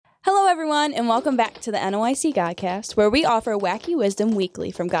everyone, and welcome back to the NOIC Godcast, where we offer wacky wisdom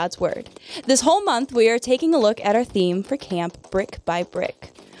weekly from God's Word. This whole month, we are taking a look at our theme for camp, Brick by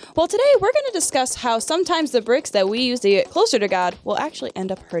Brick. Well, today we're going to discuss how sometimes the bricks that we use to get closer to God will actually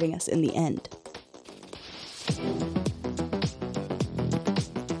end up hurting us in the end.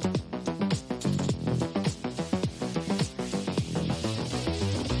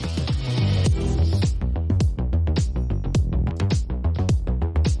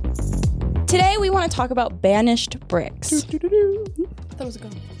 Today we want to talk about banished bricks. I thought it was a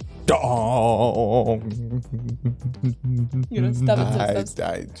gun. Dong. You know, stop it.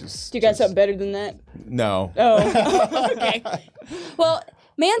 I just. Do you got something better than that? No. Oh, okay. Well,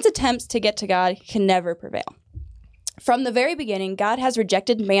 man's attempts to get to God can never prevail. From the very beginning, God has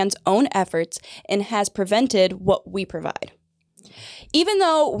rejected man's own efforts and has prevented what we provide. Even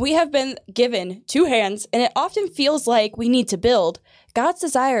though we have been given two hands and it often feels like we need to build, God's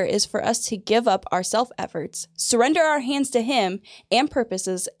desire is for us to give up our self-efforts, surrender our hands to Him and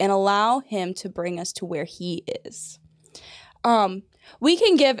purposes, and allow Him to bring us to where He is. We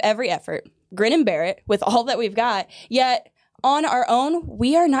can give every effort, grin and bear it with all that we've got, yet on our own,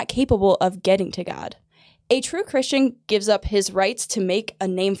 we are not capable of getting to God. A true Christian gives up his rights to make a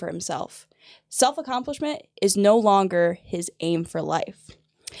name for himself. Self-accomplishment is no longer his aim for life.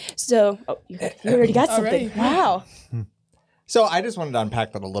 So, you already got something. Right. Wow. So I just wanted to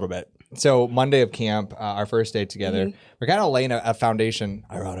unpack that a little bit. So Monday of camp, our first day together, we're kind of laying a foundation,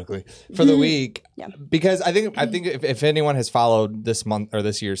 ironically, for the week. Yeah. Because I think if anyone has followed this month or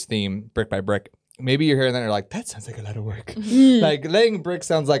this year's theme, brick by brick, maybe you're hearing that and you're like, that sounds like a lot of work. Like laying brick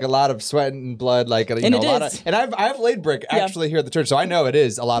sounds like a lot of sweat and blood, like a lot of. And I've laid brick actually here at the church, so I know it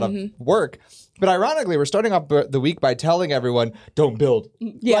is a lot of work. But ironically, we're starting off the week by telling everyone, don't build.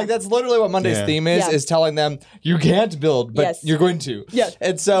 Yeah. Like, that's literally what Monday's theme is telling them, you can't build, but you're going to. Yeah.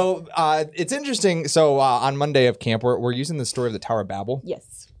 And so it's interesting. So on Monday of camp, we're using the story of the Tower of Babel.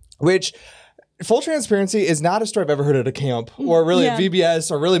 Yes. Which, full transparency, is not a story I've ever heard at a camp or really at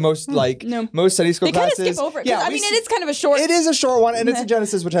VBS or really most most study school classes. They kind of skip over it. Yeah, I mean, it is kind of a short. It is a short one, and it's a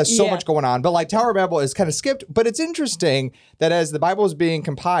Genesis, which has so much going on. But like Tower of Babel is kind of skipped. But it's interesting that as the Bible is being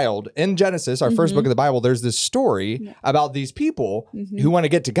compiled in Genesis, our first book of the Bible, there's this story about these people who want to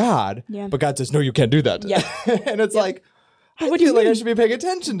get to God, but God says, no, you can't do that. Yeah. And it's like, I feel like I should be paying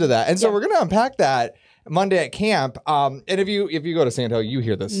attention to that. And so we're going to unpack that Monday at camp. And if you go to Sand Hill, you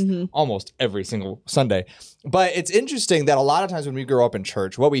hear this almost every single Sunday. But it's interesting that a lot of times when we grow up in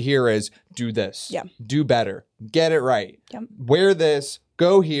church, what we hear is do this, do better, get it right, wear this,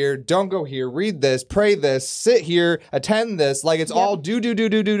 go here, don't go here, read this, pray this, sit here, attend this. Like it's all do.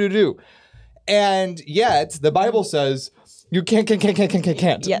 And yet the Bible says you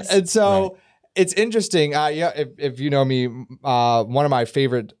can't. Yes. And so it's interesting. If you know me, one of my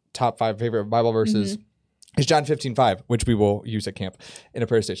top 5 favorite Bible verses is John 15:5, which we will use at camp in a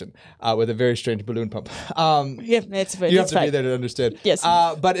prayer station with a very strange balloon pump. It's fine. You have to be there to understand. Yes.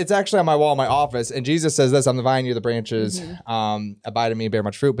 But it's actually on my wall in my office, and Jesus says this, I'm the vine, you're the branches, abide in me, bear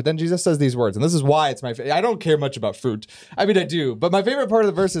much fruit. But then Jesus says these words, and this is why it's my favorite. I don't care much about fruit. I mean, I do. But my favorite part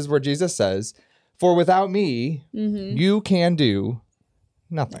of the verse is where Jesus says, for without me, you can do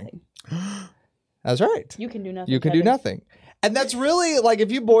nothing. That's right. You can do nothing. You can do nothing. And that's really, like,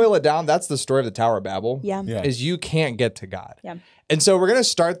 if you boil it down, that's the story of the Tower of Babel. Yeah. Is you can't get to God. Yeah. And so we're going to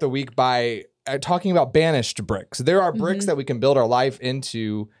start the week by talking about banished bricks. There are bricks that we can build our life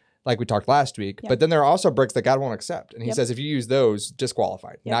into, like we talked last week. But then there are also bricks that God won't accept. And he says, if you use those,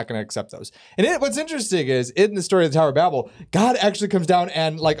 disqualified. Not going to accept those. And what's interesting is, in the story of the Tower of Babel, God actually comes down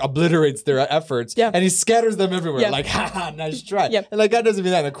and, like, obliterates their efforts. Yeah. And he scatters them everywhere. Like, ha, nice try. And, like, God doesn't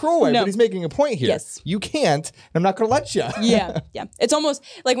mean that in a cruel way, but he's making a point here. Yes. You can't, and I'm not going to let you. Yeah. It's almost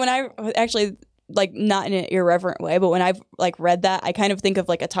like when I actually... like not in an irreverent way, but when I've like read that, I kind of think of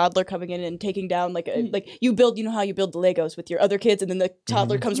like a toddler coming in and taking down like you build, you know how you build the Legos with your other kids, and then the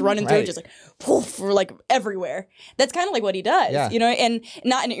toddler comes running through just like poof, or like everywhere. That's kind of like what he does, you know, and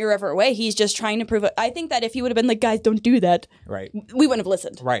not in an irreverent way. He's just trying to prove it. I think that if he would have been like, guys, don't do that, we wouldn't have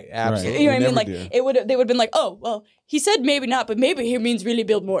listened. Right, absolutely. You know what I mean? Like they would have been like, oh, well, he said maybe not, but maybe he means really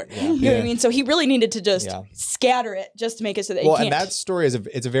build more. You know what I mean? So he really needed to just scatter it just to make it so that he can't. And that story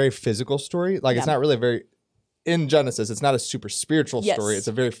it's a very physical story. Like it's not really very, in Genesis, it's not a super spiritual story. It's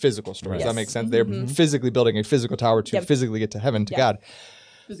a very physical story. Does that make sense? They're physically building a physical tower to physically get to heaven, to God.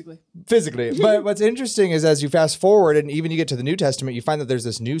 Physically. But what's interesting is as you fast forward and even you get to the New Testament, you find that there's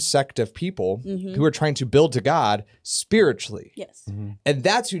this new sect of people who are trying to build to God spiritually. Yes. And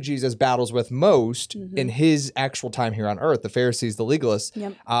that's who Jesus battles with most in his actual time here on earth, the Pharisees, the legalists,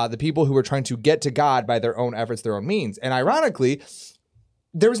 the people who are trying to get to God by their own efforts, their own means. And ironically,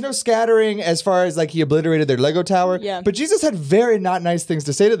 there was no scattering as far as like he obliterated their Lego tower. Yeah. But Jesus had very not nice things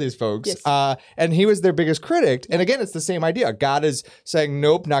to say to these folks. Yes. And he was their biggest critic. And again, it's the same idea. God is saying,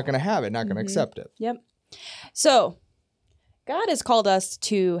 nope, not going to have it, not going to accept it. Yep. So God has called us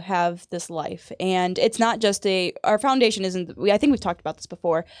to have this life, and it's not just our foundation isn't, I think we've talked about this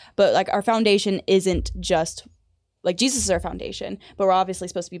before, but like our foundation isn't just like Jesus is our foundation, but we're obviously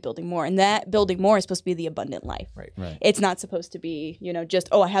supposed to be building more, and that building more is supposed to be the abundant life. Right. It's not supposed to be,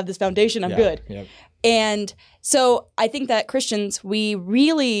 just, I have this foundation, I'm good. Yep. And so I think that Christians, we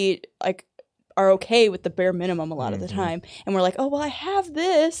really like are okay with the bare minimum a lot of the time. And we're like, oh, well, I have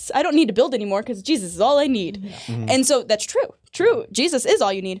this. I don't need to build anymore because Jesus is all I need. Yeah. And so that's true. True. Jesus is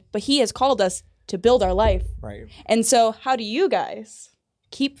all you need, but he has called us to build our life. Right. And so how do you guys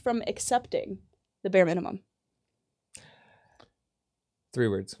keep from accepting the bare minimum? 3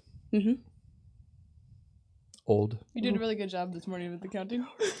 words. Old. You did a really good job this morning with the counting.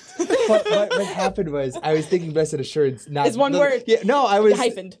 what happened was I was thinking blessed assurance. It's one word. Yeah, no, I was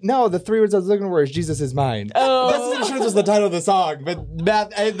hyphened. No, the 3 words I was looking for is Jesus is mine. Oh. Blessed assurance was the title of the song, but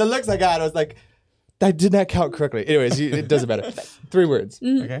the looks I got, I was like, that did not count correctly. Anyways, it doesn't matter. 3 words.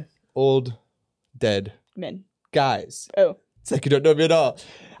 Okay. Old, dead, men, guys. Oh, it's like you don't know me at all.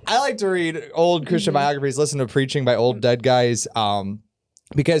 I like to read old Christian biographies, listen to preaching by old dead guys,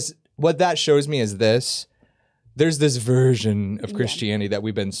 because what that shows me is this. There's this version of Christianity that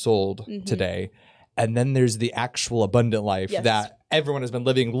we've been sold today. And then there's the actual abundant life that everyone has been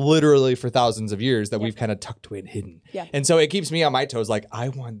living literally for thousands of years that we've kind of tucked away and hidden. Yeah. And so it keeps me on my toes. Like, I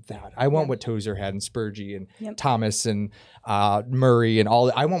want that. I want what Tozer had and Spurgey and Thomas and Murray and all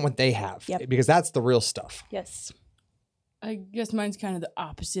that. I want what they have because that's the real stuff. Yes. I guess mine's kind of the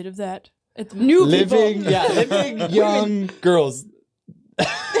opposite of that. It's new living, people. Living young girls.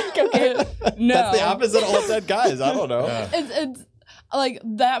 Okay. No. That's the opposite of old dead guys. I don't know. It's like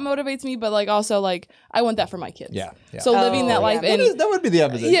that motivates me, but like also like I want that for my kids. Yeah. So living that life and that would be the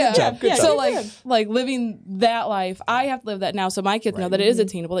opposite. Yeah. Good job. Good So job. like living that life, I have to live that now, so my kids know that it is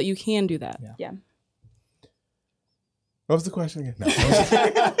attainable, that you can do that. Yeah. What was the question again?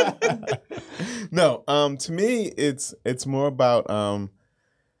 No. No. To me, it's more about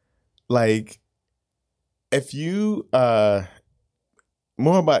like if you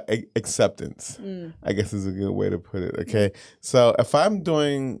more about acceptance, I guess is a good way to put it. Okay. So if I'm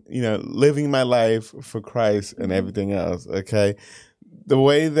doing, living my life for Christ and everything else, okay, the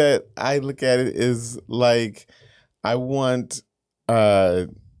way that I look at it is like, I want, it's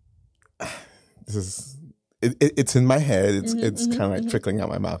in my head. It's kind of like trickling out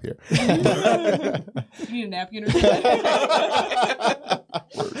my mouth here. You need a napkin or something?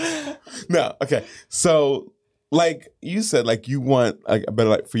 No. Okay. So, like you said, like you want like a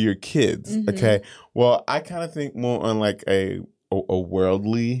better life for your kids. Okay. Well, I kind of think more on like a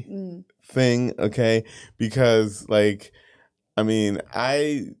worldly thing. Okay. Because like, I mean,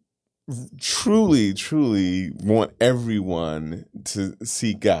 I truly want everyone to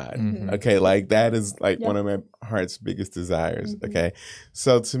see God. Okay. Like that is like one of my heart's biggest desires. Okay.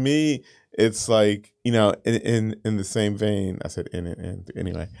 So to me, it's like, in the same vein, I said in it, and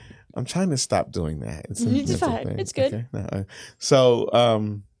anyway, I'm trying to stop doing that. It's fine. It's good. Okay? No,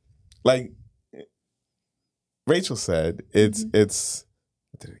 so, like Rachel said, it's I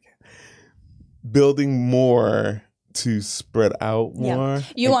did it again. Building more to spread out more.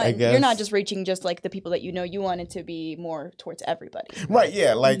 You're not just reaching just like the people that you want it to be more towards everybody. Right.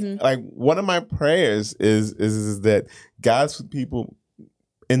 Yeah. Like one of my prayers is that God's with people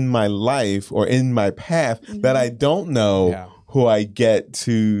in my life or in my path that I don't know. Yeah. Who I get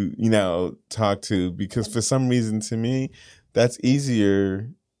to, talk to, because for some reason to me, that's easier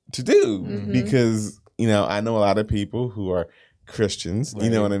to do because, I know a lot of people who are Christians, you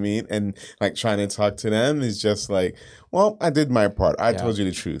know what I mean? And like trying to talk to them is just like, well, I did my part. I told you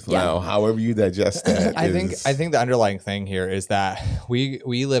the truth. Yeah. Now, however you digest that. I think the underlying thing here is that we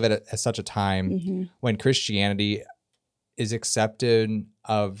live at such a time when Christianity is accepted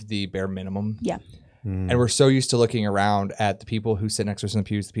of the bare minimum. Yeah. And we're so used to looking around at the people who sit next to us in the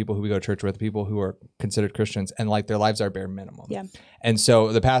pews, the people who we go to church with, the people who are considered Christians, and like their lives are bare minimum. Yeah. And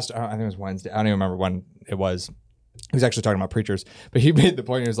so the pastor, I think it was Wednesday, I don't even remember when it was. He was actually talking about preachers, but he made the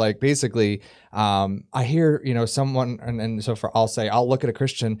point. He was like, basically, I hear, someone, and so I'll look at a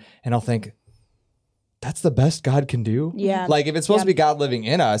Christian and I'll think, that's the best God can do. Yeah. Like if it's supposed to be God living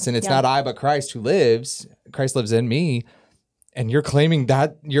in us, and it's not I but Christ who lives, Christ lives in me. And you're claiming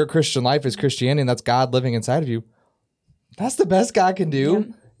that your Christian life is Christianity and that's God living inside of you. That's the best God can do. Yep.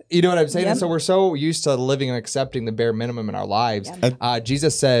 You know what I'm saying? Yep. And so we're so used to living and accepting the bare minimum in our lives. Yep.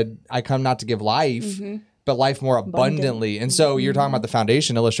 Jesus said, I come not to give life, but life more abundantly. And so you're talking about the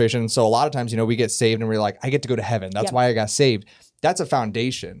foundation illustration. So a lot of times, we get saved and we're like, I get to go to heaven. That's why I got saved. That's a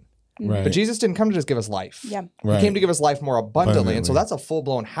foundation. Right. But Jesus didn't come to just give us life. Yeah. He came to give us life more abundantly. And so that's a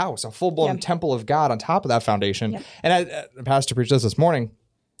full-blown house, a full-blown temple of God on top of that foundation. And the pastor preached this morning.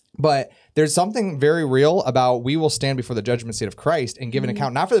 But there's something very real about we will stand before the judgment seat of Christ and give an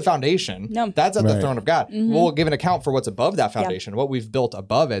account, not for the foundation. No. That's at the throne of God. We'll give an account for what's above that foundation, what we've built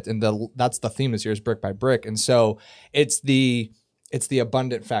above it. And that's the theme this year is brick by brick. And so it's the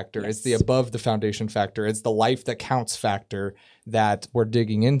abundant factor. It's the above the foundation factor. It's the life that counts factor that we're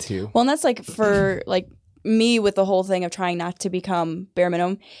digging into. Well, and that's like for like me with the whole thing of trying not to become bare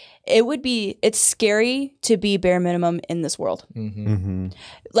minimum. It's scary to be bare minimum in this world.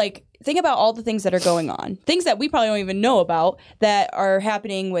 Like, think about all the things that are going on, things that we probably don't even know about that are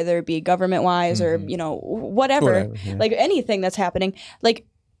happening, whether it be government wise or, whatever, like anything that's happening. Like,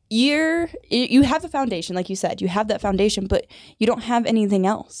 you have a foundation, like you said, you have that foundation, but you don't have anything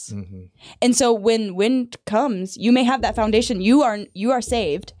else. And so when wind comes, you may have that foundation. You are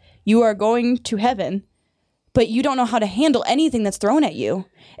saved. You are going to heaven, but you don't know how to handle anything that's thrown at you.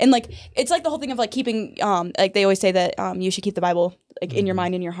 And like, it's like the whole thing of like keeping, like they always say that you should keep the Bible like in your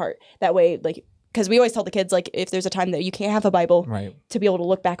mind, in your heart. That way, like, because we always tell the kids, like, if there's a time that you can't have a Bible, to be able to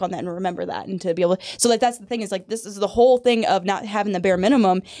look back on that and remember that and to be able to. So, like, that's the thing is, like, this is the whole thing of not having the bare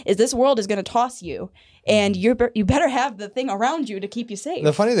minimum is this world is going to toss you. And you better have the thing around you to keep you safe.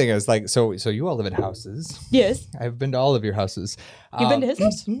 The funny thing is, like, so you all live in houses. Yes. I've been to all of your houses. You've been to his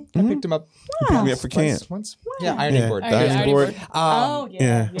house? I picked him up. Wow. For camp. Once. Yeah, ironing board. Dining board.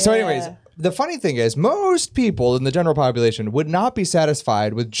 So anyways, the funny thing is most people in the general population would not be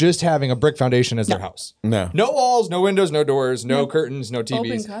satisfied with just having a brick foundation as their house. No walls, no windows, no doors, no curtains, no TVs.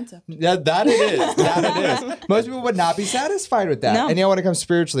 Open concept. Yeah, that it is. Most people would not be satisfied with that. No. And when it comes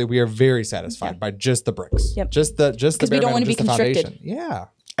spiritually, we are very satisfied by just the bricks. Just the because we don't want to be constricted. Foundation. Yeah.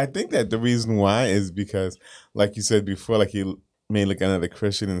 I think that the reason why is because, like you said before, like you may look at another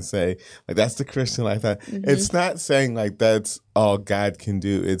Christian and say, like, that's the Christian life. It's not saying like that's all God can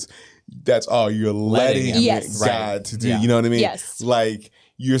do. That's all you're letting God to do. You know what I mean? Yes. Like,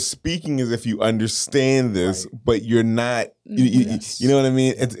 you're speaking as if you understand this, but you're not. You know what I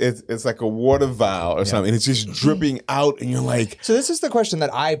mean? It's like a water vial or something. And it's just dripping out, and you're like. So this is the question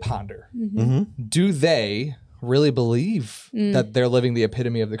that I ponder: do they really believe that they're living the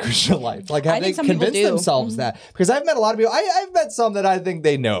epitome of the Christian life? Like, have they convinced themselves that? Because I've met a lot of people. I've met some that I think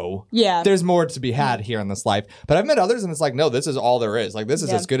they know. Yeah, there's more to be had here in this life. But I've met others, and it's like, no, this is all there is. Like, this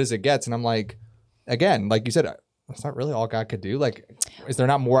is as good as it gets. And I'm like, again, like you said, that's not really all God could do. Like, is there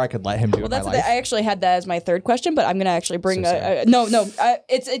not more I could let Him do? Well, that's I actually had that as my third question, but I'm gonna actually bring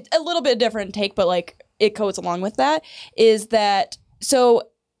it's a little bit different take, but like it goes along with that. Is that so?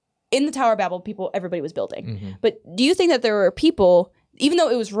 In the Tower of Babel, everybody was building. But do you think that there were people, even though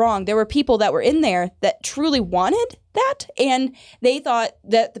it was wrong, there were people that were in there that truly wanted that, and they thought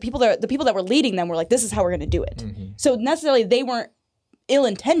that the people that were leading them were like, this is how we're going to do it. So necessarily they weren't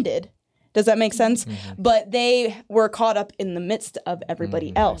ill-intended. Does that make sense? But they were caught up in the midst of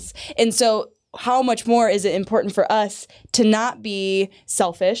everybody else. And so how much more is it important for us to not be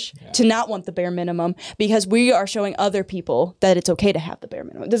selfish, to not want the bare minimum, because we are showing other people that it's okay to have the bare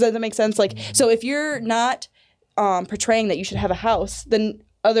minimum. Does that make sense? Like, so if you're not portraying that you should have a house, then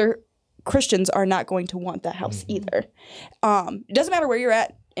other Christians are not going to want that house either. It doesn't matter where you're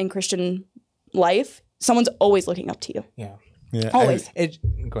at in Christian life. Someone's always looking up to you. Yeah. Always.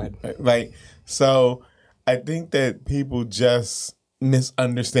 Go ahead. Like, so I think that people just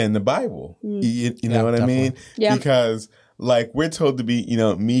misunderstand the Bible. You know what I mean? Yeah. Because like we're told to be,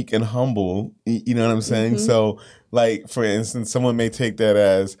 meek and humble. You know what I'm saying? So like, for instance, someone may take that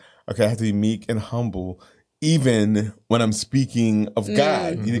as, okay, I have to be meek and humble even when I'm speaking of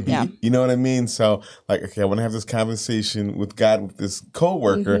God. You know what I mean? So like, okay, I want to have this conversation with God with this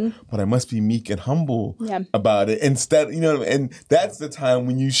coworker, but I must be meek and humble about it. Instead, and that's the time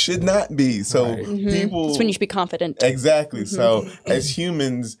when you should not be. So people... It's when you should be confident. Exactly. So as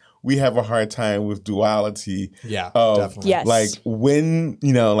humans, we have a hard time with duality. Yeah, definitely. Yes. Like when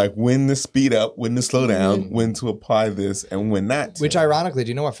to speed up, when to slow down, when to apply this, and when not to. Which ironically, do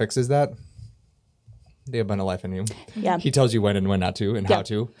you know what fixes that? The abundant life in you. Yeah. He tells you when and when not to and how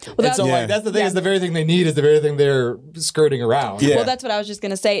to. Well, that's the thing is the very thing they need is the very thing they're skirting around. Yeah. Well, that's what I was just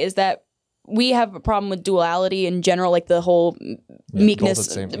going to say is that we have a problem with duality in general, like the whole meekness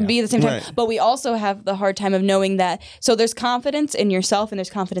both at the same- be at the same time. Right. But we also have the hard time of knowing that. So there's confidence in yourself and there's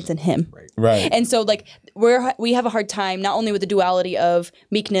confidence in him. Right. And so like we have a hard time not only with the duality of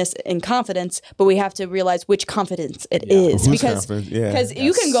meekness and confidence, but we have to realize which confidence it is. Whose Because confidence? Yeah.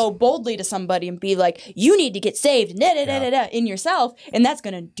 you can go boldly to somebody and be like, you need to get saved in yourself, and that's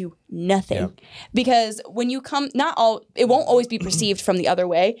going to do nothing. Because when you come, it won't always be perceived from the other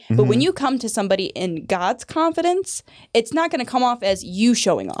way, but when you come to somebody in God's confidence, it's not going to come off as you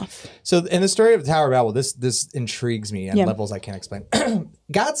showing off. So in the story of the Tower of Babel, this intrigues me on levels I can't explain.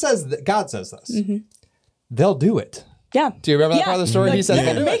 God says this. Mm-hmm. They'll do it. Yeah. Do you remember that part of the story? Like, He says they're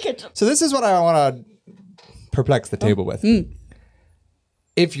they'll gonna do make it. it. So this is what I want to perplex the table with.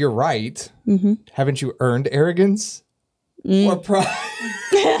 If you're right, haven't you earned arrogance or pride?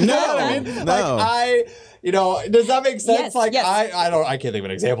 You know what I mean? No. Like does that make sense? Yes, Like yes. I can't think of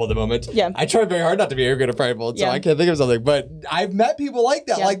an example at the moment. Yeah. I try very hard not to be arrogant or prideful, so Yeah. I can't think of something. But I've met people like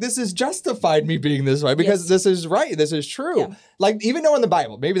that. Yeah. Like this has justified me being this way because this is right. This is true. Yeah. Like even knowing the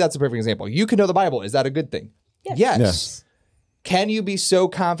Bible, maybe that's a perfect example. You can know the Bible. Is that a good thing? Yes. Yes. Can you be so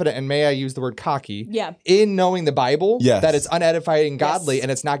confident, and may I use the word cocky, Yeah. in knowing the Bible Yes. that it's unedifying godly Yes.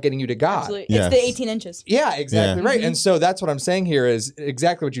 and it's not getting you to God? Absolutely. Yes. It's the 18 inches. Yeah, exactly Yeah. right. And so that's what I'm saying here is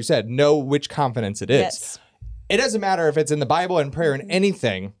exactly what you said. Know which confidence it is. Yes. It doesn't matter if it's in the Bible and prayer and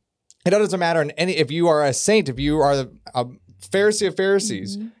anything. It doesn't matter if you are a saint, if you are a Pharisee of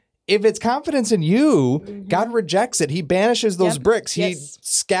Pharisees. If it's confidence in you, God rejects it. He banishes those Yep. bricks. He Yes.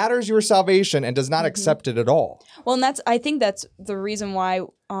 scatters your salvation and does not accept it at all. Well, and I think that's the reason why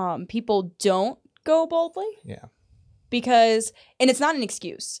people don't go boldly, Yeah. because, and it's not an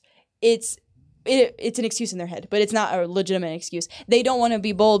excuse. It's an excuse in their head, but it's not a legitimate excuse. They don't want to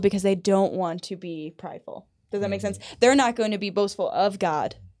be bold because they don't want to be prideful. Does that make sense? They're not going to be boastful of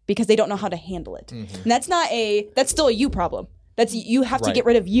God because they don't know how to handle it. And that's still a you problem. You have to Right. get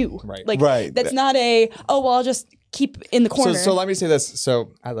rid of you. Right. Like, Right. that's not I'll just keep in the corner. So let me say this.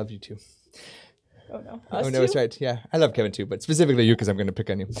 So I love you too. Oh no. Oh no, it's right. Yeah, I love Kevin too, but specifically you because I'm going to pick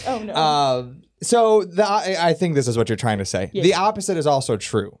on you. Oh no. So I think this is what you're trying to say. Yes. The opposite is also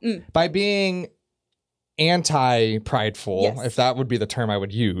true. By being anti-prideful, Yes. if that would be the term I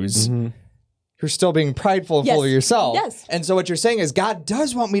would use, you're still being prideful and full of Yes. yourself. Yes. And so what you're saying is God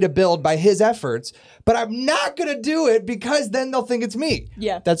does want me to build by his efforts, but I'm not going to do it because then they'll think it's me.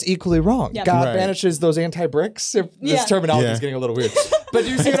 Yeah. That's equally wrong. Yeah. God Right. banishes those anti-bricks. If this Yeah. terminology Yeah. is getting a little weird. But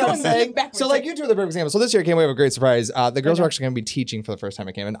you see what I'm going saying? backwards. So like you two are the perfect example. So this year at Camp we have a great surprise. The girls are actually going to be teaching for the first time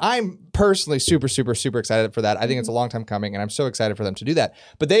at Camp. And I'm personally super, super, super excited for that. I think it's a long time coming and I'm so excited for them to do that.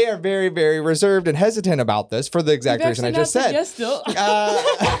 But they are very, very reserved and hesitant about this for the exact reason I just said. Yes, still.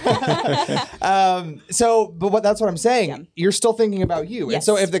 But that's what I'm saying. Yeah. You're still thinking about you. And Yes.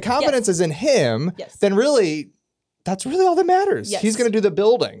 so if the confidence is in him, Yes. then really, that's really all that matters. Yes. He's going to do the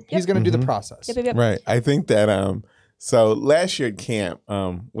building. He's going to do the process. Yep. Right. I think that so last year at camp,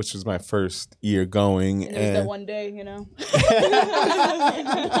 which was my first year going, And there's that one day,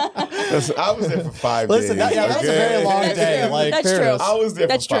 listen, I was there for 5 Listen, days. that was a very long day. Like, That's fairness. true. I was there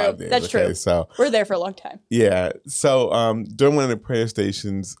That's for 5 true. days. That's okay? true. So We're there for a long time. yeah. So during one of the prayer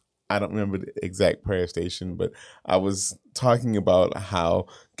stations, I don't remember the exact prayer station, but I was talking about how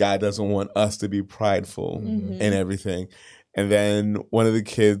God doesn't want us to be prideful and everything. And then one of the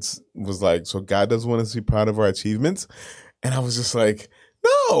kids was like, so God doesn't want us to be proud of our achievements? And I was just like,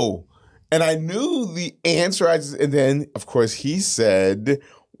 no. And I knew the answer. And then, of course, he said,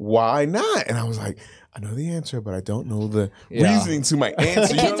 why not? And I was like, I know the answer, but I don't know the reasoning to my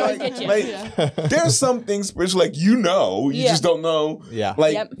answer. Kids always get you. There's some things spiritual, like you Yeah. just don't know, Yeah.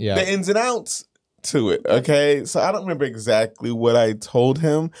 like Yep. Yeah. the ins and outs to it. Okay, so I don't remember exactly what I told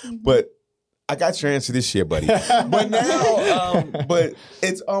him, but I got your answer this year, buddy. But now, but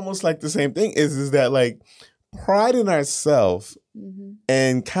it's almost like the same thing. Is that like pride in ourselves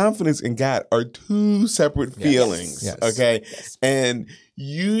and confidence in God are two separate feelings. Yes. Okay, and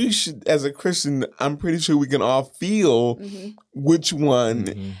you should, as a Christian, I'm pretty sure we can all feel which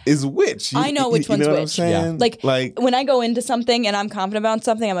one is which. I know which you one's know what I'm which. saying? Like when I go into something and I'm confident about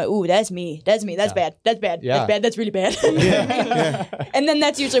something, I'm like, ooh, that's me. That's me. That's bad. That's bad. Yeah. That's bad. That's really bad. And then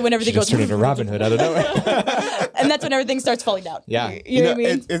that's usually when everything Just goes turned into Robin Hood out of nowhere. and that's when everything starts falling down. Yeah. You know what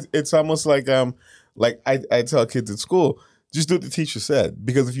I mean? It's almost like I tell kids at school, just do what the teacher said.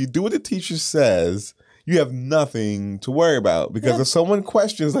 Because if you do what the teacher says, you have nothing to worry about. Because if someone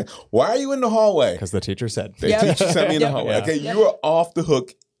questions, like, why are you in the hallway? Because the teacher said. The teacher sent me in the hallway. Yeah. Okay, you are off the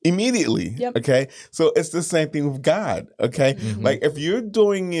hook immediately. Yep. Okay. So it's the same thing with God. Okay. Like if you're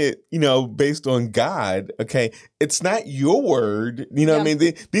doing it, based on God, okay, it's not your word. You know what I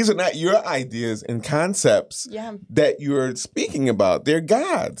mean? These are not your ideas and concepts that you're speaking about. They're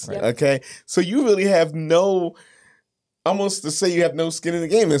God's. Right. Okay. So you really have almost to say you have no skin in the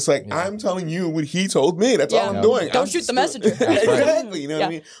game. It's like, I'm telling you what he told me. That's all I'm doing. Don't shoot the messenger. Exactly. You know what I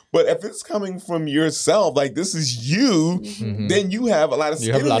mean? But if it's coming from yourself, like this is you, then you have a lot of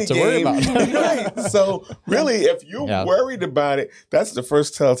skin in the game. You have lots to worry about. Right. So really, if you're worried about it, that's the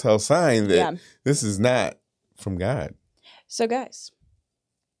first telltale sign that this is not from God. So guys,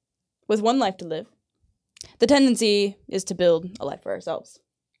 with one life to live, the tendency is to build a life for ourselves.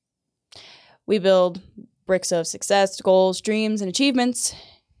 We build bricks of success, goals, dreams, and achievements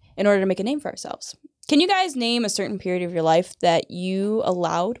in order to make a name for ourselves. Can you guys name a certain period of your life that you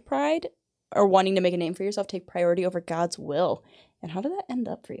allowed pride or wanting to make a name for yourself take priority over God's will? And how did that end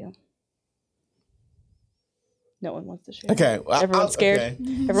up for you? No one wants to share. Okay. Well, everyone's scared. Okay.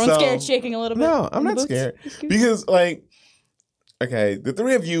 Everyone's scared, shaking a little bit. No, I'm not scared. Because, the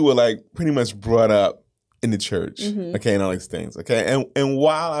three of you were, pretty much brought up in the church, okay, and all these things, okay? And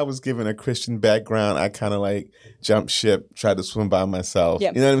while I was given a Christian background, I kind of, jumped ship, tried to swim by myself.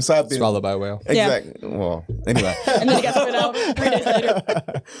 Yep. You know what I mean? So I've been... Swallowed by a whale. Exactly. Yeah. Well, anyway. And then he got spit out 3 days later.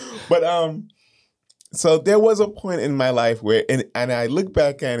 But, so there was a point in my life where, and I look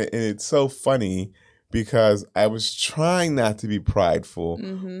back at it, and it's so funny because I was trying not to be prideful,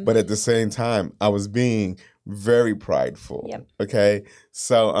 but at the same time, I was being very prideful. Yep. Okay.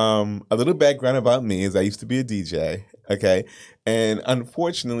 So a little background about me is I used to be a DJ. Okay. And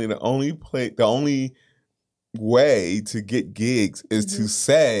unfortunately, the only way to get gigs is to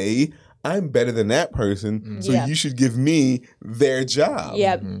say, I'm better than that person, so you should give me their job.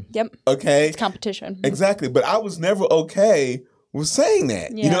 Yep. Yep. Okay. It's competition. Exactly. But I was never okay with saying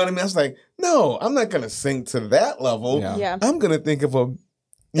that. You know what I mean? I was like, no, I'm not going to sink to that level. Yeah. I'm going to think of a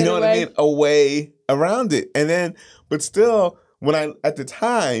way around it. And then, but still, at the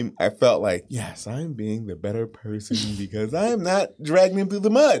time, I felt like, yes, I'm being the better person because I am not dragging him through the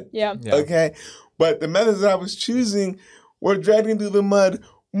mud. Yeah. Okay. But the methods that I was choosing were dragging him through the mud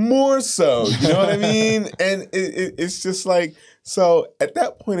more so. You know what I mean? And it's just so at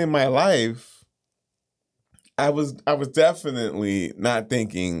that point in my life, I was definitely not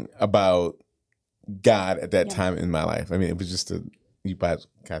thinking about God at that time in my life. I mean, it was just you guys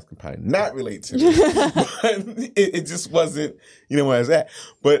can probably not relate to me, but it just wasn't, where I was at.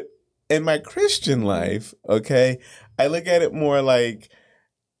 But in my Christian life, okay, I look at it more like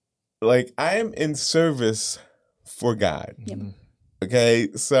I am in service for God. Yep. Okay,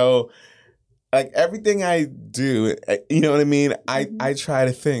 so everything I do, you know what I mean? I try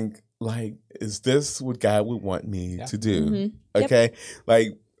to think is this what God would want me to do? Okay,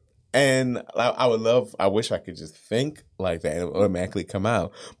 and I wish I could just think like that and automatically come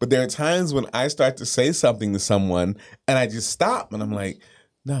out. But there are times when I start to say something to someone and I just stop and I'm like,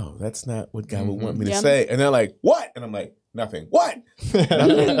 no, that's not what God would want me to say. And they're like, what? And I'm like, nothing. What?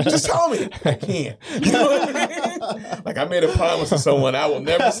 Nothing. Just tell me. I can't. You know what I mean? I made a promise to someone I will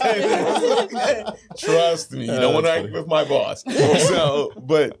never say this. Trust me. You don't want to argue with my boss.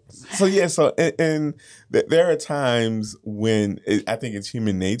 And there are times when I think it's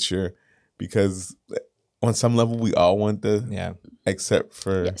human nature because on some level we all want except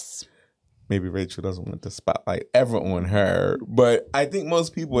for maybe Rachel doesn't want the spotlight ever on her. But I think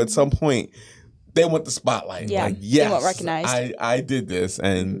most people at some point, they want the spotlight. Yeah, yes, they want recognized. I did this,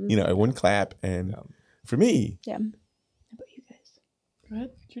 and it wouldn't clap. And for me, how about you guys? Go ahead,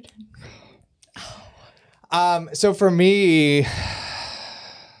 it's your turn. So for me,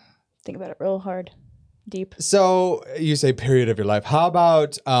 think about it real hard, deep. So you say period of your life. How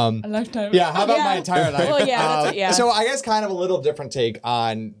about a lifetime? Yeah, how about my entire life? Well, So I guess kind of a little different take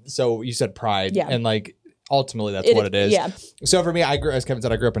on. So you said pride, and ultimately, that's what it is. Yeah. So for me, as Kevin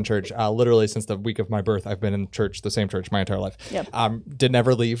said, I grew up in church. Literally since the week of my birth, I've been in church, the same church, my entire life. Yep. Did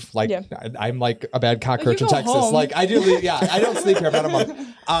never leave. I'm like a bad cockroach in Texas. Home. I do leave. Yeah, I don't sleep here about a month.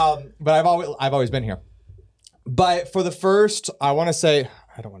 But I've always been here. But for the first, I want to say,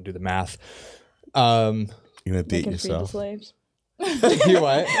 I don't want to do the math. You're gonna date yourself. You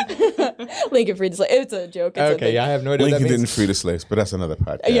what? Lincoln freed the slaves. It's a joke. It's I have no idea. Lincoln didn't free the slaves, but that's another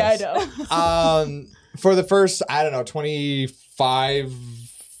podcast. Yeah, I know. For the first,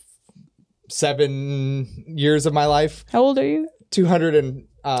 7 years of my life. How old are you?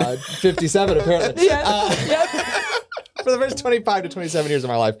 257 apparently. Yeah. for the first 25 to 27 years of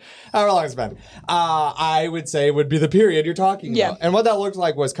my life, however long it's been, I would say would be the period you're talking about. And what that looked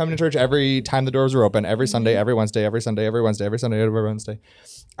like was coming to church every time the doors were open, every Sunday, every Wednesday, every Sunday, every Wednesday, every Sunday, every Wednesday,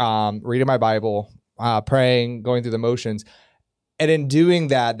 reading my Bible, praying, going through the motions. And in doing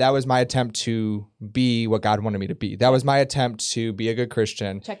that, that was my attempt to be what God wanted me to be. That was my attempt to be a good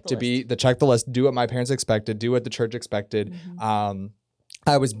Christian, check the list, do what my parents expected, do what the church expected.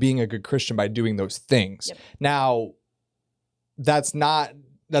 I was being a good Christian by doing those things. Now, that's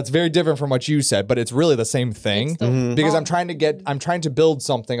very different from what you said, but it's really the same thing because I'm trying to build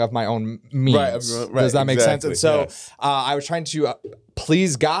something of my own means. Right, does that make sense? And so I was trying to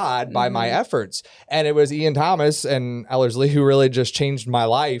please God by my efforts. And it was Ian Thomas and Ellerslie who really just changed my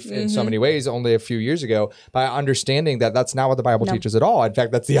life in so many ways only a few years ago by understanding that that's not what the Bible teaches at all. In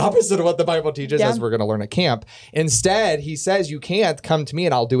fact, that's the opposite of what the Bible teaches, as we're going to learn at camp. Instead, he says, you can't come to me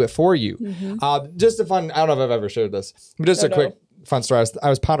and I'll do it for you. Just a fun, I don't know if I've ever shared this, but just a quick fun story. I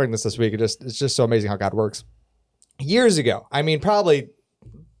was pondering this week. It's just so amazing how God works. Years ago, I mean, probably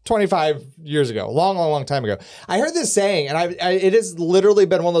 25 years ago, long time ago, I heard this saying, and it has literally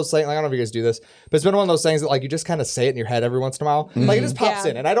been one of those sayings, like, I don't know if you guys do this, but it's been one of those sayings that like you just kind of say it in your head every once in a while. Like it just pops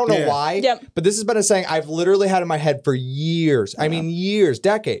in, and I don't know why, but this has been a saying I've literally had in my head for years. I mean, years,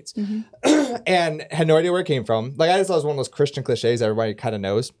 decades, and had no idea where it came from. Like I just thought it was one of those Christian cliches everybody kind of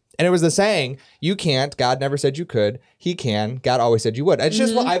knows. And it was the saying, you can't, God never said you could, he can, God always said you would. It's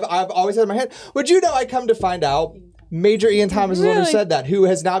just what I've always had in my head. Would you know, I come to find out, Major Ian Thomas is the one who said that, who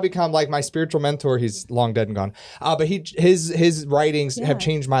has now become like my spiritual mentor. He's long dead and gone. But his writings have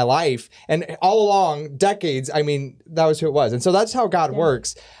changed my life. And all along, decades, I mean, that was who it was. And so that's how God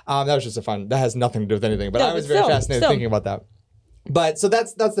works. That was just that has nothing to do with anything. But I was very fascinated thinking about that. But so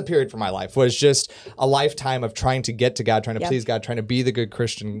that's the period for my life, was just a lifetime of trying to get to God, trying to please God, trying to be the good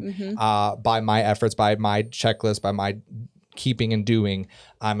Christian by my efforts, by my checklist, by my keeping and doing.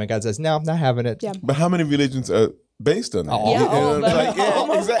 And God says, no, I'm not having it. Yeah. But how many religions are based on that?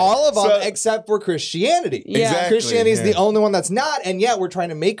 All of them except for Christianity. Exactly. Christianity is the only one that's not, and yet we're trying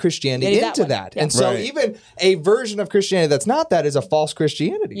to make Christianity into that. And so even a version of Christianity that's not that is a false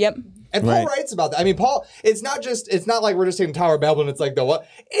Christianity. And Paul writes about that. I mean, Paul, it's not like we're just taking Tower of Babel and it's like the what?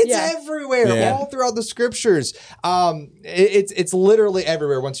 It's everywhere, all throughout the scriptures. It's literally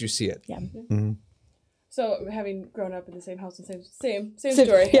everywhere once you see it. So, having grown up in the same house and same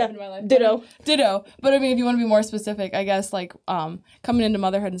story happened in my life. Ditto. But I mean, if you want to be more specific, I guess like coming into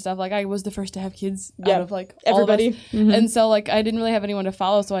motherhood and stuff, like I was the first to have kids out of like everybody. All of us. And so like I didn't really have anyone to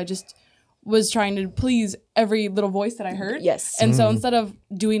follow, so I just was trying to please every little voice that I heard. And so instead of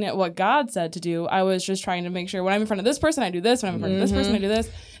doing it what God said to do, I was just trying to make sure when I'm in front of this person, I do this. When I'm in front of this person, I do this.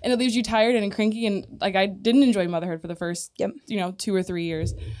 And it leaves you tired and cranky. And like I didn't enjoy motherhood for the first, 2 or 3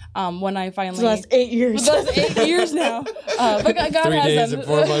 years. When I finally... The last 8 years. The last 8 years now. But God 3 has days done... and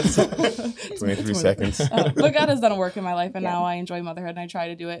 4 months. 23 seconds. But God has done a work in my life. And now I enjoy motherhood. And I try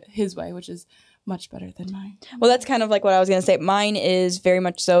to do it his way, which is much better than mine. Well, that's kind of like what I was going to say. Mine is very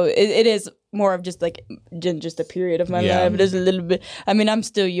much so. It is more of just like just a period of my life. It is a little bit. I mean, I'm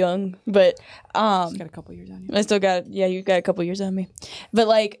still young, but Just got a couple years on you. I still got you got a couple years on me. But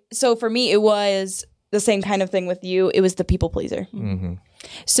like, so for me, it was the same kind of thing with you. It was the people pleaser.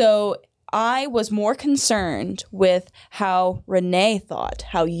 So I was more concerned with how Renee thought,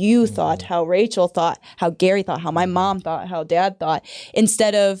 how you thought, how Rachel thought, how Gary thought, how my mom thought, how Dad thought,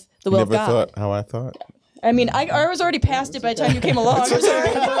 instead of the will of God. Never thought how I thought. I mean, I was already past it by the time you came along. I'm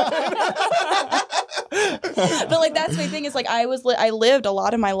sorry. But like that's my thing is like I lived a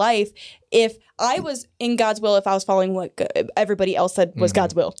lot of my life. If I was in God's will, if I was following what everybody else said was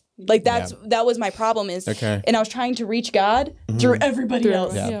God's will, like that was my problem is, and I was trying to reach God through everybody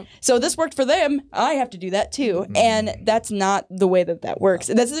else. So this worked for them. I have to do that too, and that's not the way that works.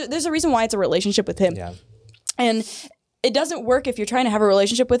 There's a reason why it's a relationship with Him, and. It doesn't work if you're trying to have a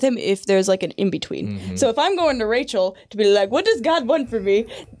relationship with Him if there's like an in-between. So if I'm going to Rachel to be like, what does God want for me?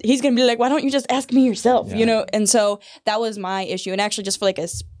 He's going to be like, why don't you just ask me yourself, you know? And so that was my issue. And actually just for like a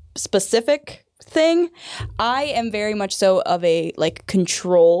specific thing, I am very much so of a like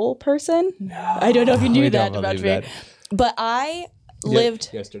control person. No, I don't know if you knew that about me. But I lived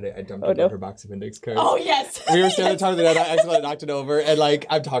yesterday. I dumped over her box of index cards. Oh yes. We were standing talking to that. I accidentally knocked it over, and like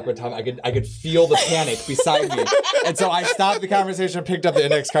I'm talking with Tom, I could feel the panic beside me, and so I stopped the conversation and picked up the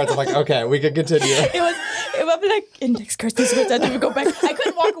index cards. I'm like, okay, we can continue. It was like index cards. I didn't go back. I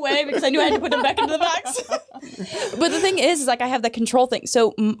couldn't walk away because I knew I had to put them back into the box. But the thing is like I have that control thing.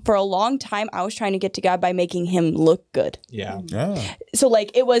 So for a long time, I was trying to get to God by making Him look good. Yeah. So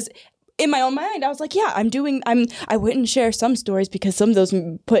like it was in my own mind, I was like, yeah, I wouldn't share some stories because some of those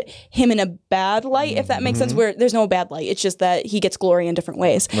put him in a bad light, if that makes sense, where there's no bad light. It's just that he gets glory in different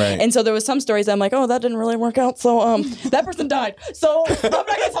ways. Right. And so there was some stories I'm like, oh, that didn't really work out. So that person died. So I'm not going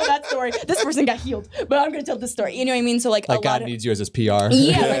to tell that story. This person got healed, but I'm going to tell this story. You know what I mean? So like God needs you as his PR.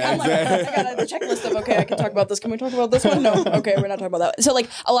 Yeah, like I'm like, I got a checklist of, okay, I can talk about this. Can we talk about this one? No. Okay, we're not talking about that. So like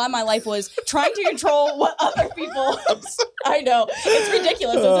a lot of my life was trying to control what other people. I know. It's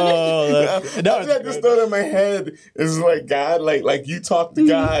ridiculous, isn't it? I just thought in my head is like God, like you talk to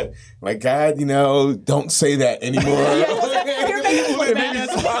God, like God, don't say that anymore. You're making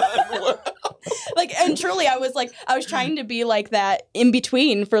us look bad. Like, and truly, I was trying to be like that in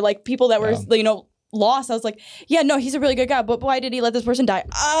between for like people that were, lost. I was like, yeah, no, he's a really good guy, but why did he let this person die?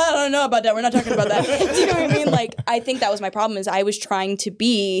 I don't know about that. We're not talking about that. Do you know what I mean? Like, I think that was my problem, is I was trying to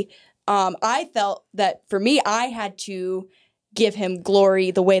be, I felt that for me, I had to give him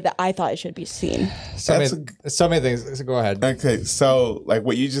glory the way that I thought it should be seen. So many things. So go ahead. Okay, so like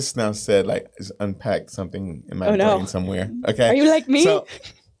what you just now said, like, is unpacked something in my brain somewhere. Okay, are you like me? So,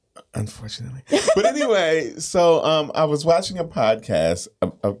 unfortunately. But anyway, so I was watching a podcast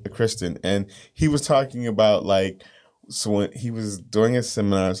of a Christian, and he was talking about so when he was doing a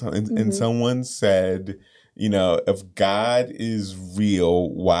seminar or something, and someone said, if God is real,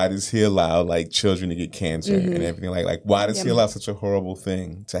 why does he allow children to get cancer and everything like why does he allow such a horrible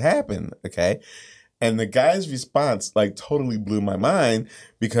thing to happen? Okay. And the guy's response totally blew my mind,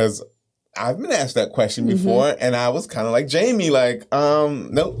 because I've been asked that question before, and I was kind of like Jamie, nope,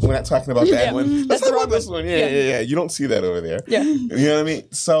 we're not talking about that one. Let's talk about this one. Yeah. You don't see that over there. Yeah. You know what I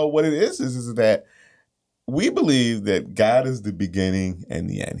mean? So what it is that we believe that God is the beginning and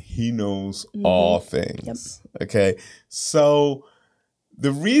the end. He knows all things. Yep. Okay? So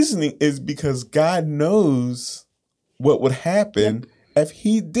the reasoning is because God knows what would happen if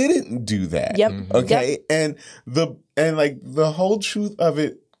he didn't do that. Yep. Okay? Yep. And the whole truth of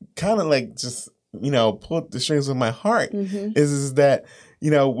it kind of just pulled the strings of my heart is that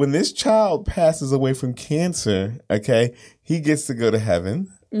when this child passes away from cancer, okay, he gets to go to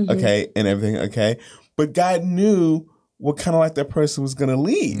heaven, okay, and everything, okay, but God knew what kind of that person was going to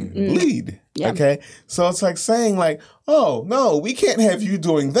lead, okay, so it's like saying oh no, we can't have you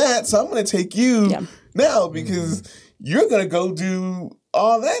doing that, so I'm going to take you now because you're going to go do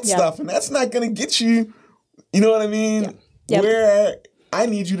all that stuff, and that's not going to get you, you know what I mean, where I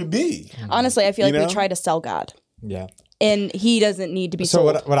need you to be. Honestly, I feel like we try to sell God. Yeah. And he doesn't need to be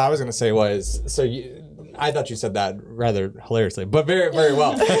sold. So what I was going to say was, I thought you said that rather hilariously, but very, very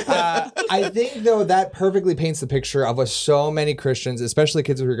well. I think, though, that perfectly paints the picture of what so many Christians, especially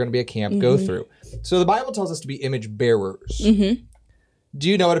kids who are going to be at camp, go through. So the Bible tells us to be image bearers. Do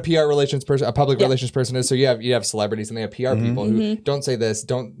you know what a PR relations person, a public relations person is? So you have celebrities and they have PR people who don't say this,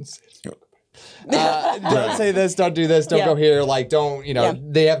 don't say this, don't do this, don't go here,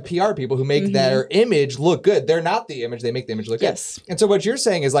 they have PR people who make their image look good. They're not the image, they make the image look good. And so what you're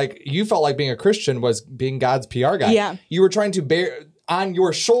saying is you felt like being a Christian was being God's PR guy. Yeah. You were trying to bear on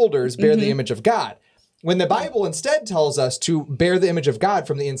your shoulders, bear the image of God. When the Bible instead tells us to bear the image of God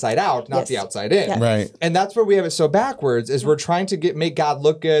from the inside out, not the outside in. Right. And that's where we have it so backwards, is we're trying to make God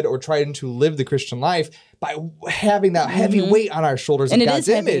look good or trying to live the Christian life by having that heavy weight on our shoulders of God's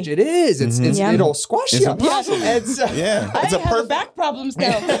image. It is. It'll squash you. It's I have back problems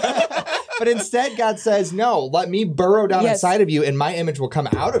now. But instead, God says, no, let me burrow down inside of you and my image will come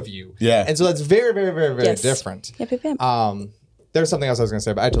out of you. Yeah. And so that's very, very, very, very different. There's something else I was going to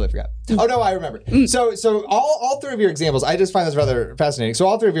say, but I totally forgot. Oh, no, I remembered. So all three of your examples, I just find this rather fascinating. So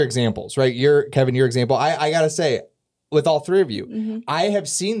all three of your examples, right? Kevin, your example, I got to say, with all three of you, I have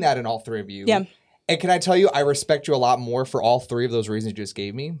seen that in all three of you. Yeah. And can I tell you, I respect you a lot more for all three of those reasons you just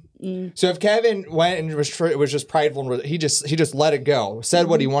gave me. So if Kevin went and was just prideful and he just let it go, said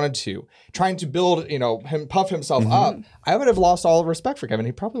what he wanted to, trying to build, puff himself up, I would have lost all respect for Kevin.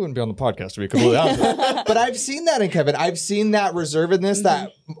 He probably wouldn't be on the podcast, to be completely honest with you. But I've seen that in Kevin. I've seen that reservedness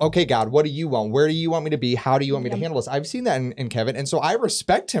that, okay, God, what do you want? Where do you want me to be? How do you want me to handle this? I've seen that in Kevin. And so I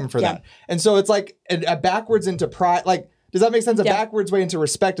respect him for that. And so it's like a backwards into pride, does that make sense? A backwards way into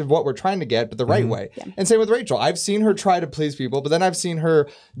respect of what we're trying to get, but the right way. And same with Rachel. I've seen her try to please people, but then I've seen her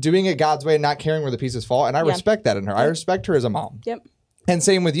doing it God's way and not caring where the pieces fall. And I respect that in her. I respect her as a mom. And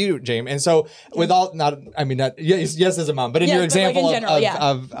same with you, James. And so with all, yes as a mom, but in your example like in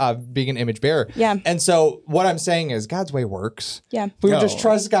general, of being an image bearer. Yeah. And so what I'm saying is God's way works. Yeah. If we would just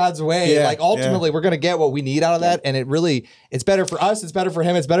trust God's way, Yeah, like ultimately we're going to get what we need out of that. And it's better for us. It's better for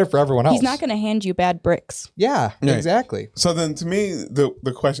him. It's better for everyone else. He's not going to hand you bad bricks. Yeah, exactly. So then to me,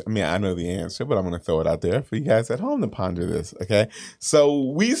 the question, I mean, I know the answer, but I'm going to throw it out there for you guys at home to ponder this, okay? So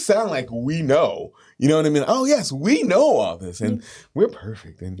we sound like we know. You know what I mean? Oh, yes, we know all this, and we're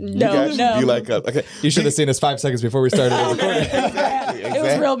perfect. And you guys should be like us. Okay. You should have seen us 5 seconds before we started recording. Exactly. It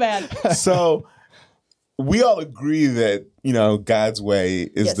was real bad. So we all agree that, God's way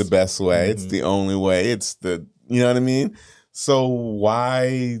is the best way. It's the only way. It's you know what I mean? So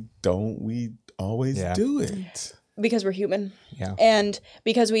why don't we always do it? Because we're human. Yeah. And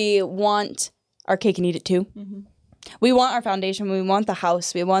because we want our cake and eat it too. Mm-hmm. We want our foundation, we want the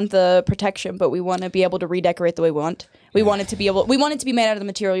house, we want the protection, but we want to be able to redecorate the way we want. We want it to be made out of the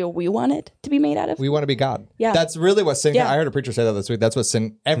material we want it to be made out of. We want to be God. Yeah. That's really what sin, Yeah. I heard a preacher say that this week. That's what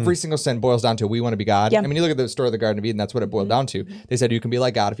sin, every single sin boils down to. We want to be God. Yeah. I mean, you look at the story of the Garden of Eden, that's what it boiled down to. They said you can be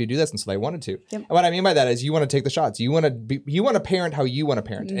like God if you do this, and so they wanted to. And what I mean by that is you want to take the shots. You want to parent how you want to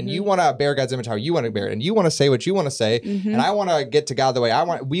parent, and you want to bear God's image how you want to bear it, and you want to say what you want to say, and I want to get to God the way I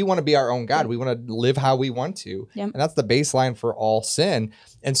want. We want to be our own God. We want to live how we want to. And that's the baseline for all sin.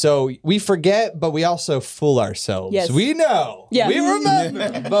 And so we forget, but we also fool ourselves. Yes. We know. Yeah. We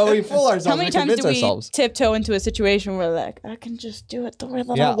remember, but we fool ourselves. How many we times convince do we ourselves. tiptoe into a situation where like, I can just do it the way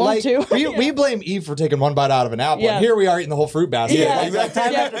that I Yeah, want to? we blame Eve for taking one bite out of an apple, and here we are eating the whole fruit basket. Yeah, like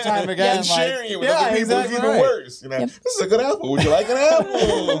time after time again. And sharing it with yeah, other people exactly is even right. worse. This is a good apple. Would you like an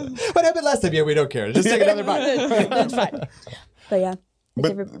apple? What happened last time? Yeah, we don't care. Just take another bite. That's fine. But yeah.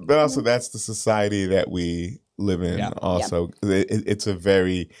 But also that's the society that we live in. Yeah. Also, it's a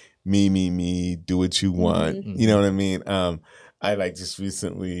very me, do what you want. You know what I mean? I just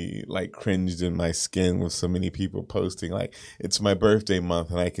recently cringed in my skin with so many people posting it's my birthday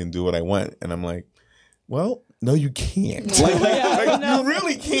month and I can do what I want, and I'm like, well, no, you can't. You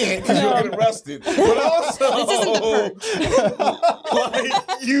really can't because you'll get arrested. But also, This isn't the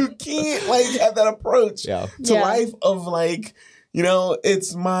purge. you can't have that approach to life of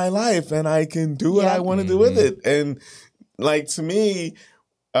it's my life and I can do what I want to do with it. And to me,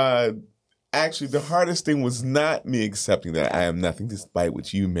 actually, the hardest thing was not me accepting that I am nothing, despite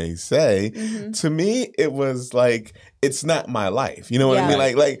what you may say. To me, it was it's not my life. You know what I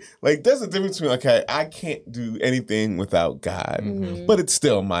mean? There's a difference between I can't do anything without God, but it's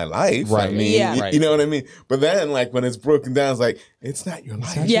still my life. Right. I mean, you know what I mean? But then, when it's broken down, it's it's not your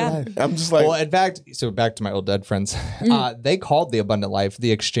life. Yeah. I'm just well, in fact, so back to my old dead friends, they called the abundant life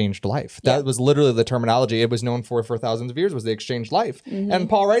the exchanged life. That was literally the terminology. It was known for thousands of years was the exchanged life. And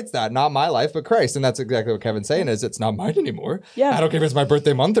Paul writes that, not my life, but Christ. And that's exactly what Kevin's saying is it's not mine anymore. Yeah. I don't care if it's my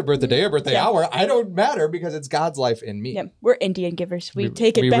birthday month or birthday day or birthday hour. I don't matter because it's God's life in me. Yeah, we're Indian givers. We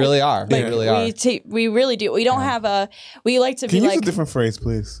take it back. We really are. We really are. We really do. We don't have we like to Can be you use a different phrase,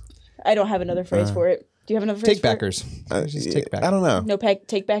 please? I don't have another phrase for it. Do you have another phrase Take backers. Just take back. I don't know. No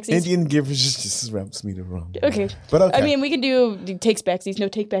take backsies? Indian givers just rubs me the wrong way. Okay. But okay. I mean, we can do takes backsies, no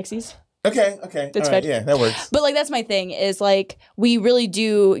take backsies. Okay. That's All right, fine. yeah, that works. But that's my thing is we really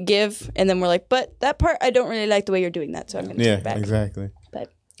do give, and then we're but that part I don't really like the way you're doing that, so I'm going to take it back. Exactly.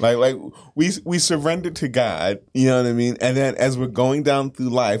 But we surrender to God, you know what I mean? And then as we're going down through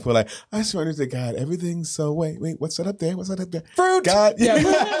life, we're I surrender to God. Everything's so wait, what's that up there? What's that up there? Fruit. God,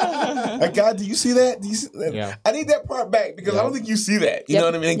 God, do you see that? Do you see that? Yeah. I need that part back because I don't think you see that. You know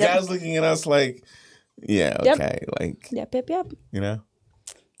what I mean? And God's looking at us yeah, okay, Yep. you know.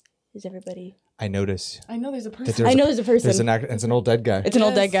 Is everybody? I notice. I know there's a person. I know there's a person. It's an old dead guy. It's an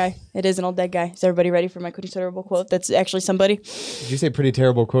old dead guy. It is an old dead guy. Is everybody ready for my considerable quote? That's actually somebody. Did you say pretty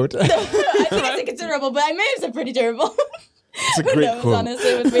terrible quote? I think I said considerable, but I may have said pretty terrible. It's a great quote.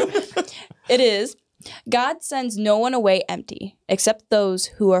 Honestly, with me. It is. God sends no one away empty, except those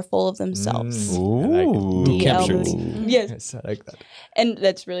who are full of themselves. Ooh. Captured. Yes. I like that. And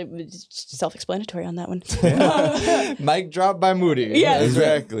that's really self-explanatory on that one. Mic drop by Moody. Yeah.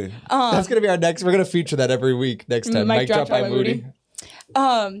 Exactly. That's going to be our next. We're going to feature that every week next time. Mic drop by Moody.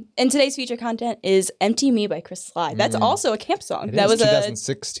 And today's feature content is "Empty Me" by Chris Sly. That's also a camp song. That was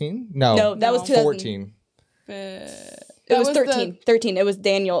 2016. No, that was 2014. It was 13. 13. It was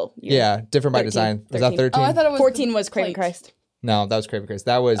Daniel. Yeah, different by 13. design. Was that 13? Oh, I thought it was 14 was Craven Christ. No, that was Craven Christ.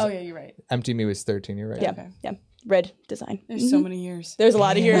 That was. Oh yeah, you're right. Empty Me was 13. You're right. Yeah, Okay. yeah. Red design. There's so many years. There's a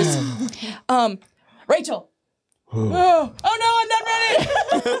lot of years. Rachel. Oh no, I'm not ready.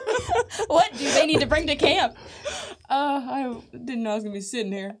 What do they need to bring to camp? I didn't know I was gonna be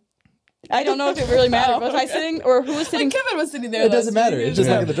sitting here. I don't know if it really mattered. Was I sitting or who was sitting? Kevin was sitting there. It doesn't matter. It's just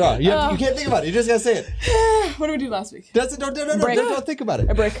like in the draw. You can't think about it. You just gotta say it. What did we do last week? Don't think about it.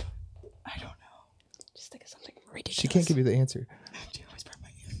 A brick. I don't know. Just think of something ridiculous. She can't give you the answer. Do you always burn my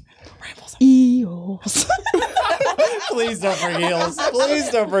ears? Rambles. Eels. Please don't bring eels. Please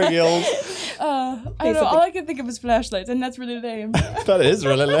don't bring eels. I don't know. All I can think of is flashlights, and that's really lame. That is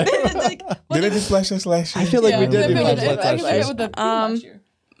really lame. Did I do flashlights last year? I feel like we did do flashlights I last forget year. what the theme last year.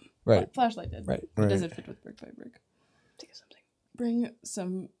 Right. Flashlight did. Right. It doesn't fit with brick by brick. Think of something. Bring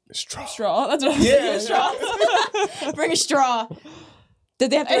some Straw. straw. That's what I was thinking. Straw. Bring a straw. Did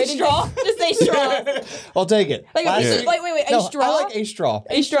they have to A write straw? Just say straw. I'll take it. Like Last wait, week- wait, No, a straw. I like a straw.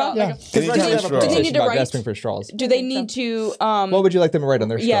 A straw. Yeah. Anytime Because we have a straw. Do they need conversation to about write? grasping for straws. Do they need to? What would you like them to write on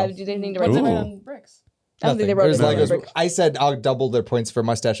their straw? Yeah. Do they need to write What's it something? made on? on bricks? I don't think they Nothing. wrote It was it like- on brick. I said I'll double their points for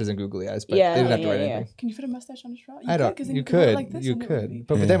mustaches and googly eyes, but Yeah, they didn't have to yeah, write yeah. anything. Can you fit a mustache on a straw? I don't. Because then You can hold it could. like this You and it would be- could.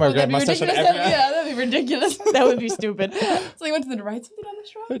 But then my That'd be mustache on ridiculous. every. Yeah, that'd be ridiculous. That would be stupid. So you went to them to write something on the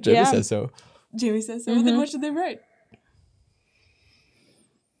straw? Jamie Yeah. says so. Jamie says so. Well, then what should they write?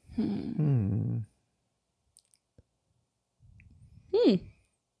 I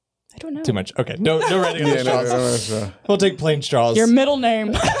don't know. Too much. Okay. No writing on the Yeah, no, straws. no. We'll take plain straws. Your middle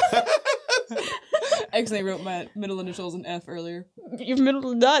name. I actually wrote my middle initials in F earlier. Your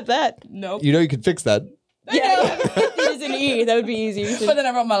middle. Not that. Nope. You know you could fix that. Yeah. It is an E. That would be easy. But then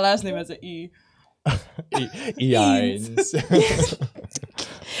I wrote my last name as an E. Eins.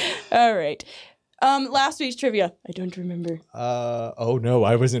 All right. Last week's trivia. I don't remember. Oh no,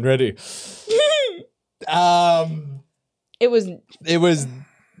 I wasn't ready. It was It was.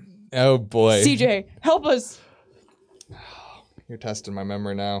 Oh boy. CJ. Help us. You're testing my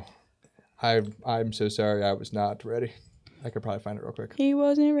memory now. I'm so sorry. I was not ready. I could probably find it real quick. He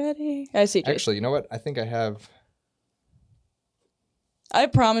wasn't ready. I see. Actually, you know what? I think I have. I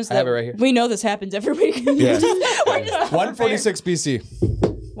promise that have it right here. we know this happens every week. Yeah. 146 BC.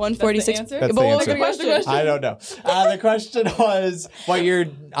 146. That's the answer? That's But the what was answer. the question? What's the I don't know. The question was, what year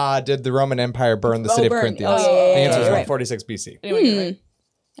did the Roman Empire burn the city of burn. Corinthians? Oh, yeah, The answer is yeah. 146 BC. Anyone get it right?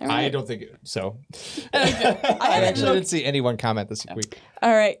 I don't think so. Okay. I actually didn't see anyone comment this week.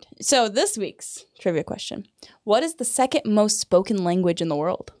 All right. So this week's trivia question: what is the second most spoken language in the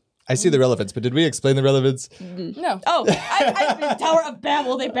world? I see the relevance, but did we explain the relevance? No. Oh, the Tower of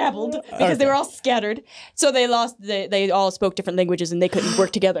Babel. They babbled because they were all scattered. So they lost. They all spoke different languages and they couldn't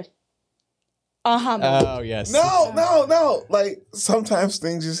work together. Oh, yes. No. Like sometimes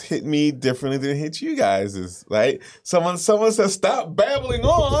things just hit me differently than it hit you guys. Is right. Someone says stop babbling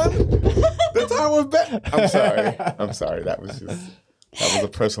on. The time was I'm sorry. That was a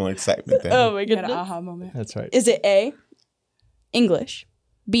personal excitement thing. Oh my Get an goodness. aha moment. That's right. Is it A, English,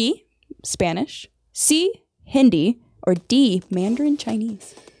 B, Spanish, C, Hindi, or D, Mandarin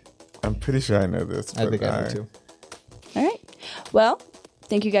Chinese? I'm pretty sure I know this. I but think I do too. All right. Well,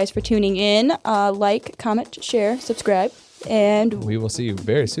 thank you guys for tuning in. Like, comment, share, subscribe, and We will see you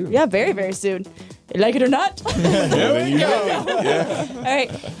very soon. yeah, very, very soon. Like it or not. There you go. Yeah. All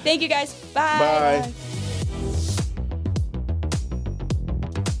right. Thank you guys. Bye. Bye.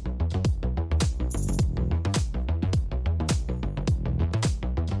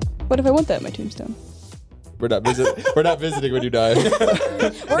 What if I want that in my tombstone? We're not visiting when you die. Were No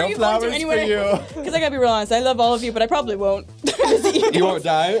you going flowers to for anyway? you. Because I gotta be real honest, I love all of you, but I probably won't. You won't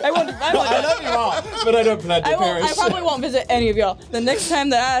die? I won't. I love you all, but I don't plan to I perish. probably won't visit any of y'all. The next time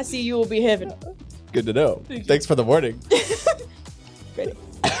that I see you will be heaven. Good to know. Thanks for the warning. Ready?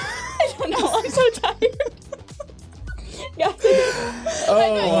 I don't know. I'm so tired. Guys,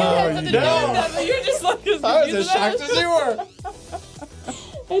 Oh, No. You're just like as I was confused as as I shocked as you were.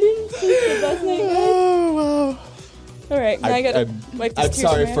 I didn't sleep the last night. Oh, wow. All right, now I gotta I'm wipe this I'm tears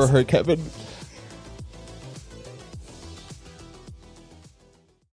sorry from for my her, Kevin.